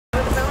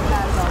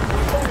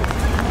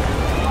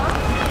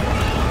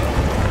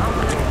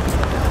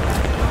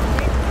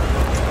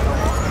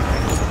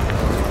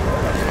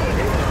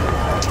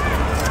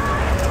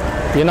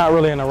You're not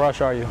really in a rush,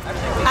 are you?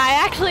 I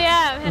actually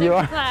am heading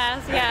to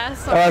class, yeah.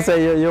 I was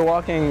say you're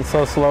walking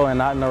so slow and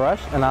not in a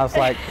rush, and I was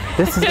like,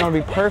 this is going to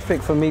be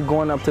perfect for me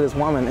going up to this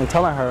woman and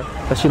telling her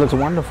that she looks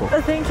wonderful.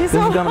 Thank you so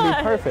much. This is going to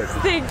be perfect.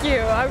 Thank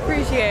you, I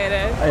appreciate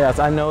it. Yes,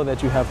 I know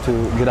that you have to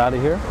get out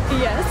of here.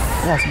 Yes.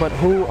 Yes, but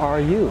who are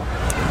you?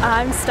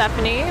 I'm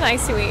Stephanie,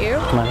 nice to meet you.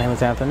 My name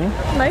is Anthony.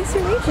 Nice to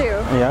meet you.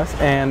 Yes,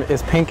 and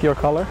is pink your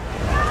color?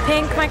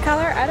 Pink my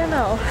color? I don't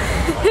know.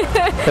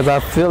 Because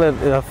I feel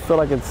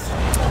like it's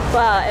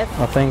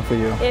a thing for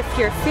you. If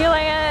you're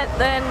feeling it,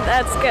 then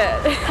that's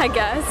good, I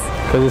guess.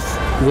 Because it's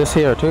this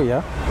here too,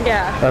 yeah?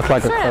 Yeah. That's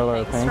like sort a color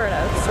of pink. pink?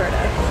 Sort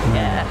of,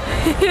 yeah.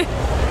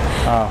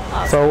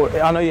 Awesome.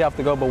 So I know you have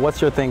to go, but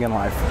what's your thing in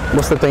life?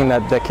 What's the thing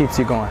that keeps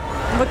you going?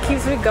 What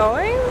keeps me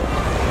going?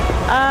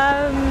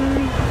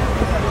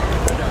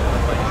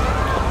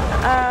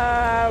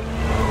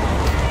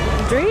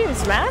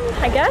 Dreams, man,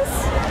 I guess.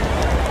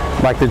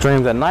 Like the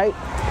dreams at night?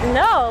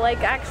 No, like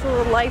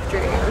actual life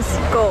dreams,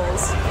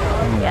 goals.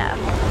 Yeah.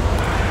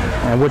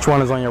 And which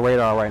one is on your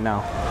radar right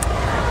now?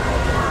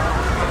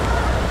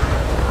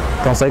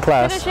 Don't say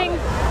class. Finishing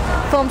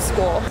film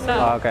school.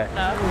 No. Oh, okay.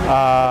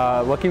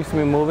 No. What keeps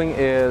me moving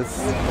is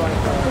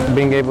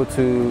being able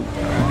to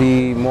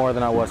be more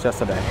than I was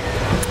yesterday.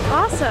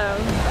 Awesome.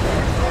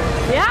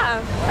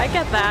 Yeah, I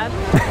get that.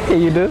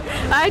 You do?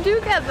 I do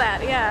get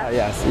that, yeah.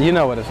 Yes, you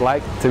know what it's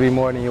like to be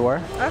more than you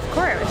were. Of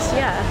course,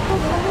 yeah.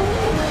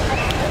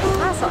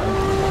 Awesome.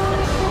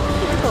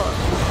 Cool.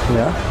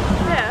 Yeah?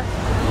 Yeah.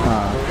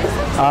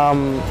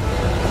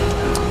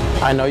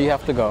 I know you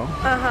have to go.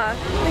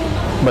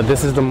 Uh-huh. But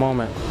this is the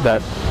moment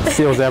that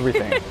seals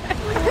everything.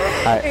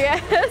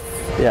 Yes.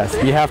 Yes,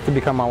 you have to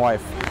become my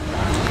wife.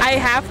 I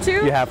have to?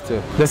 You have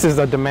to. This is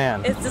a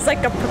demand. Is this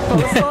like a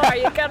proposal? Are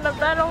you gonna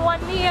bend on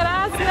one knee and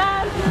ask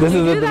that? This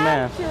is a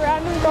demand. To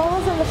random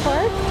girls in the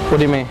park? What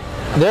do you mean?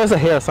 There's a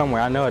hair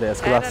somewhere. I know it is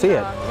because I see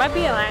it. Might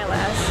be an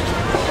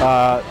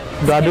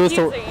eyelash. Do I do this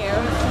to?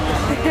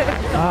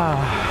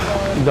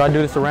 Do I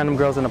do this to random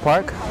girls in the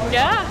park?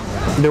 Yeah.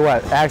 Do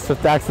what? Ask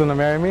them to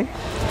marry me?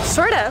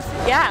 Sort of.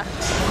 Yeah.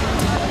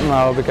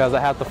 No, because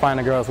I have to find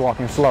the girls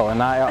walking slow, and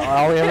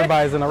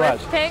everybody's in a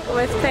rush.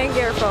 With pink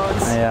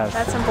earphones. Yes.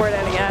 That's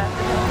important, yeah.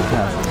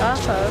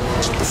 Yes.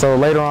 Awesome. So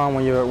later on,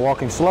 when you're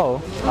walking slow,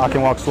 I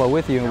can walk slow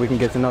with you, and we can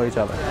get to know each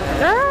other.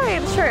 All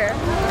right, sure.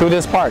 Through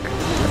this park.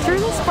 Through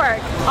this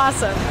park.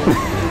 Awesome.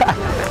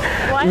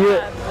 Why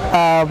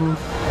not?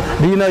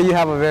 Do you know you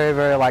have a very,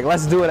 very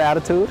let's do it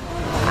attitude?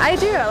 I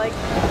do.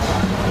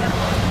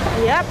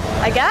 Yep.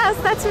 I guess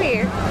that's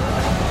me.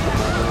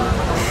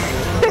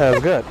 That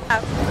was good.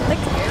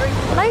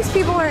 Nice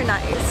people are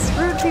nice.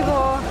 Rude people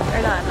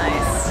are not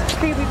nice.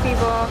 Creepy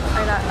people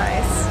are not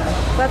nice.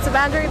 What's the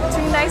boundary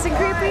between nice and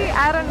creepy?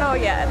 I don't know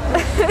yet.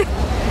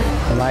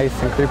 Nice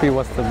and creepy,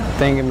 what's the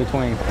thing in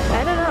between?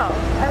 I don't know.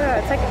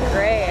 It's like a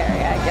gray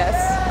area, I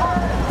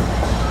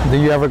guess. Do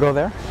you ever go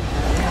there?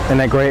 In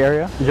that gray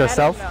area?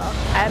 Yourself?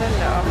 I don't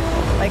know.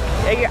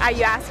 Are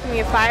you asking me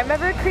if I'm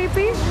ever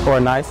creepy? Or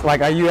nice?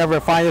 Are you ever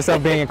find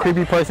yourself being a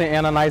creepy person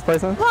and a nice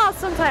person? Well,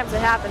 sometimes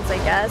it happens, I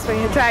guess. When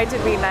you're trying to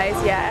be nice,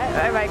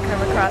 yeah, I might come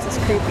across as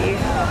creepy.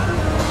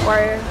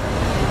 Or,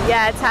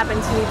 yeah, it's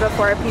happened to me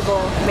before.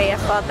 People may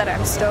have thought that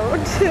I'm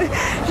stoned.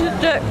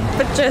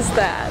 But just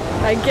that,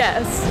 I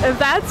guess. If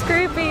that's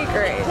creepy,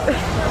 great.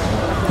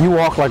 You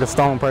walk like a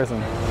stone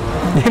person.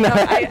 You know?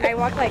 No, I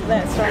walk like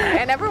this. Right?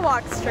 I never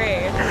walk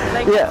straight.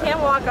 I can't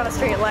walk on a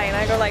straight line.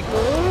 I go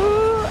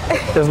ooh.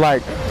 It's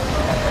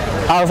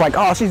I was like,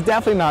 oh, she's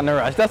definitely not in a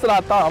rush. That's what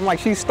I thought. I'm like,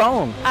 she's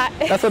stoned.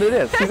 That's what it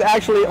is. She's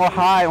actually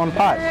high on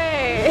pot.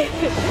 Right.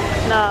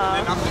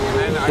 No.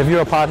 If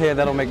you're a pothead,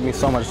 that'll make me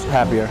so much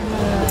happier.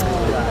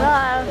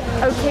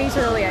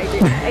 Occasionally I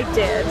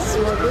did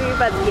smoothly,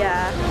 but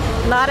yeah,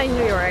 not in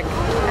New York.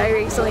 I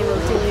recently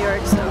moved to New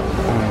York, so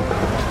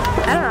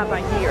I don't know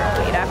about New York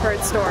yet. I've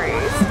heard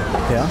stories.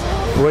 Yeah?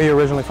 Where are you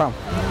originally from?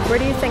 Where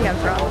do you think I'm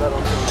from?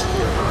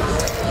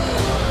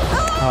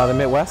 The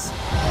Midwest?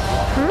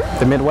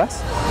 The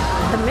Midwest?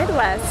 The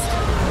Midwest?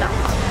 No.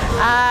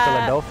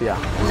 Philadelphia?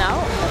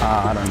 No.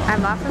 I don't know.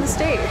 I'm not from the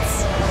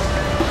States.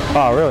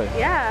 Oh, really?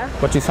 Yeah.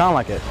 But you sound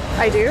like it.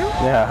 I do?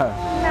 Yeah.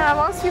 No,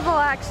 most people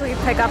actually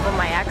pick up on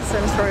my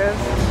accent, sort of.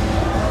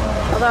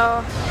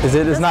 Although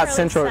it's not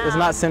Central. It's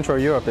not Central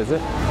Europe, is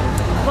it?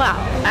 Well,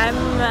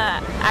 I'm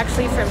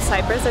actually from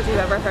Cyprus, if you've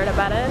ever heard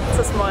about it. It's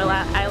a small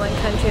island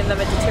country in the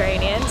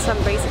Mediterranean, so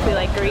I'm basically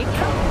like Greek.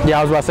 Yeah,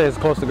 I was about to say it's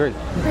close to Greek.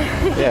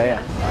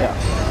 Yeah.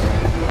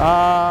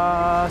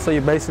 So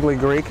you're basically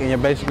Greek and you're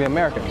basically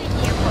American.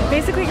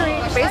 Basically Greek,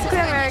 basically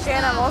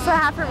American. I'm also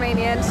half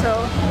Romanian,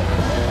 so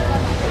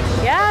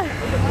yeah,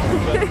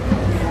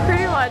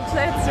 pretty much,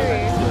 that's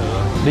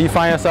me. Do you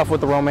find yourself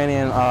with the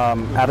Romanian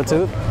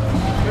attitude?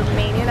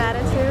 Romanian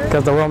attitude?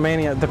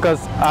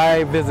 Because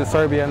I visit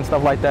Serbia and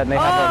stuff like that, and they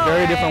have a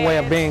very different way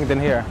of being than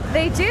here.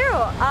 They do.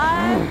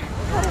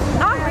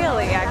 Not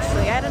really,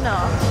 actually. I don't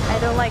know. I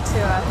don't like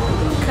to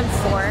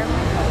conform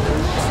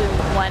to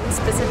one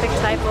specific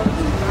type of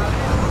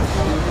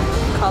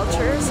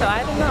culture, so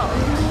I don't know.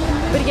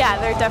 But yeah,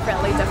 there are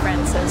definitely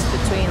differences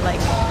between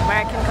like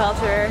American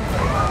culture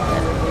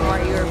and more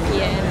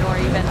European or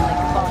even like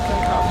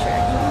Balkan culture.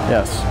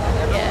 Yes.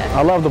 Yeah.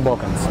 I love the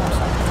Balkans.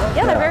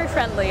 Yeah, they're very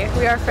friendly.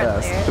 We are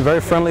friendly. Yes.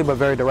 Very friendly, but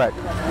very direct.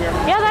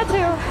 Yeah, that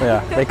too.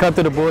 Yeah, they cut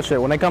through the bullshit.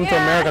 When they come to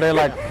America, they're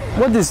like,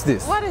 what is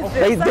this? What is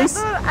this?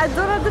 I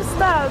don't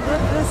understand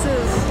what this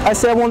is. I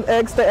said I want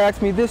eggs, they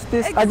ask me this.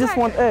 Exactly. I just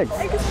want eggs.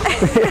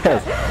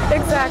 Yes.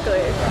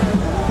 Exactly.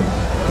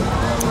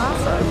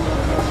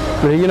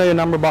 Awesome. Do you know your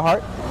number by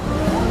heart?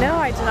 No,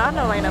 I do not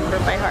know my number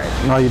by heart.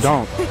 No, you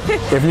don't.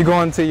 If you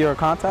go into your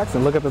contacts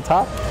and look at the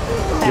top,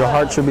 your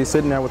heart should be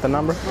sitting there with the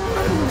number.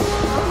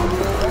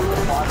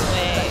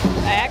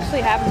 I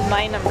actually have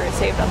my number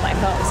saved on my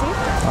phone. See?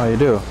 Oh, you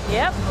do?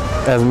 Yep.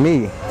 As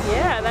me.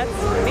 Yeah, that's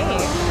me.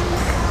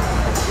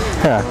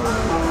 Yeah.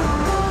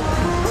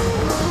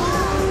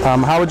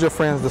 How would your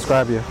friends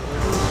describe you?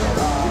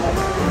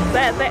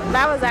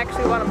 That was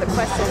actually one of the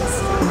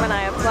questions when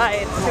I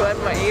applied to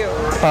NYU.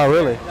 Oh,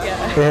 really?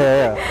 Yeah.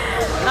 Yeah.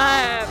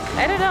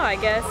 I don't know, I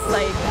guess,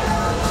 like...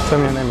 Tell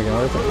me your name again.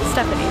 What is it?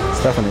 Stephanie.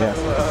 Stephanie, yes.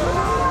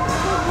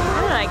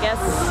 I don't know, I guess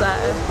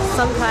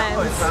sometimes...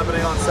 What's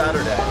happening on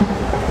Saturday?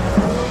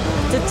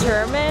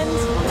 Determined,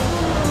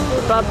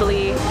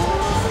 bubbly,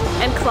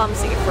 and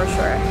clumsy for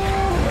sure.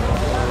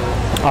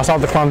 I saw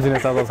the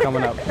clumsiness that was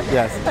coming up.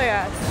 Yes. Oh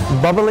yeah.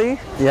 Bubbly?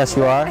 Yes,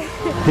 you are.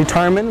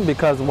 Determined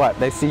because what?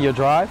 They see your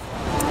drive?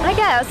 I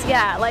guess,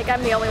 yeah. Like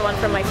I'm the only one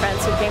from my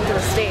friends who came to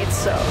the States,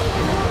 so...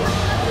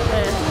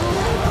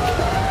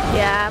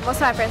 Yeah, most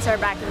of my friends are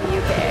back in the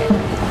UK.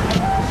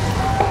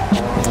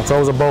 So it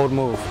was a bold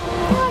move.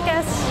 Well, I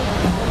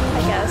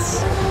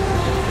guess.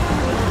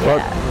 Well,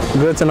 Yeah.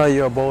 good to know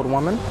you're a bold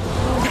woman.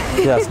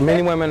 Yes,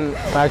 many women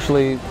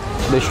actually,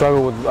 they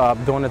struggle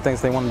with doing the things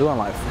they want to do in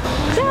life.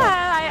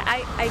 Yeah,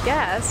 I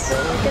guess.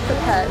 It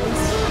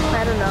depends.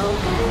 I don't know.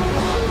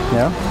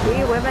 Yeah?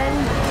 We women.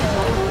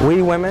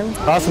 We women?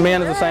 Us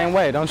men is the same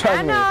way. Don't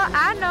judge me.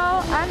 I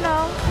know.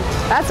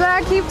 That's what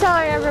I keep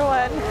telling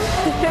everyone.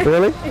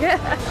 Really? Yeah.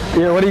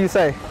 Yeah, what do you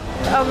say?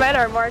 Oh, men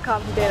are more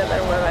complicated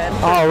than women.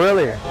 Oh,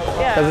 really?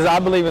 Yeah. Because I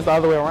believe it's the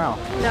other way around.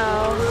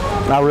 No.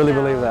 I really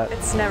believe that.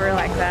 It's never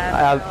like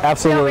that. We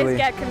Absolutely. always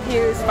get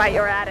confused by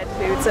your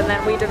attitudes and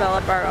then we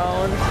develop our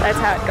own. That's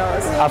how it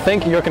goes. I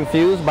think you're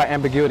confused by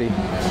ambiguity.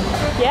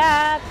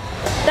 Yeah.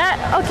 That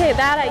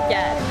I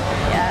get.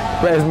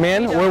 Yeah. But as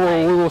men,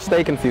 we will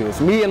stay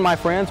confused. Me and my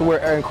friends, we're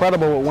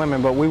incredible with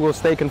women, but we will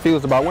stay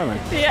confused about women.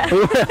 Yeah.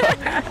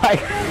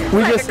 like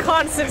we Like just a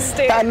constant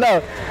state. I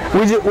know.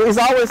 It's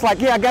always like,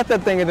 yeah, I got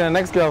that thing, and then the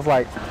next girl's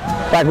like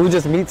we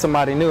just meet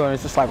somebody new, and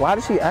it's just like, why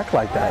does she act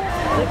like that?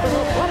 Like,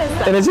 what is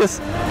that? And it's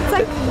just. It's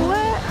like,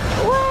 what?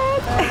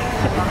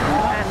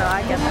 I know,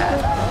 I get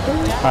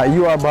that.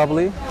 You are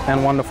bubbly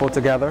and wonderful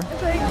together.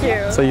 Thank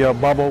you. So you're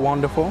bubble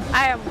wonderful.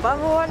 I am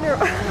Bubble Wonder.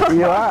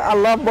 You are. I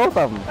love both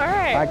of them. All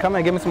right. All right, come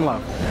and give me some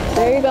love.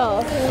 There you go.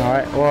 All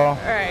right. Well. All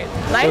right.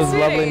 Nice It was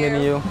meeting lovely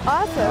meeting you.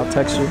 Awesome. I'll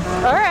text you.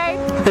 All right.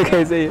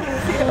 Okay. See you.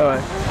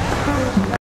 Bye.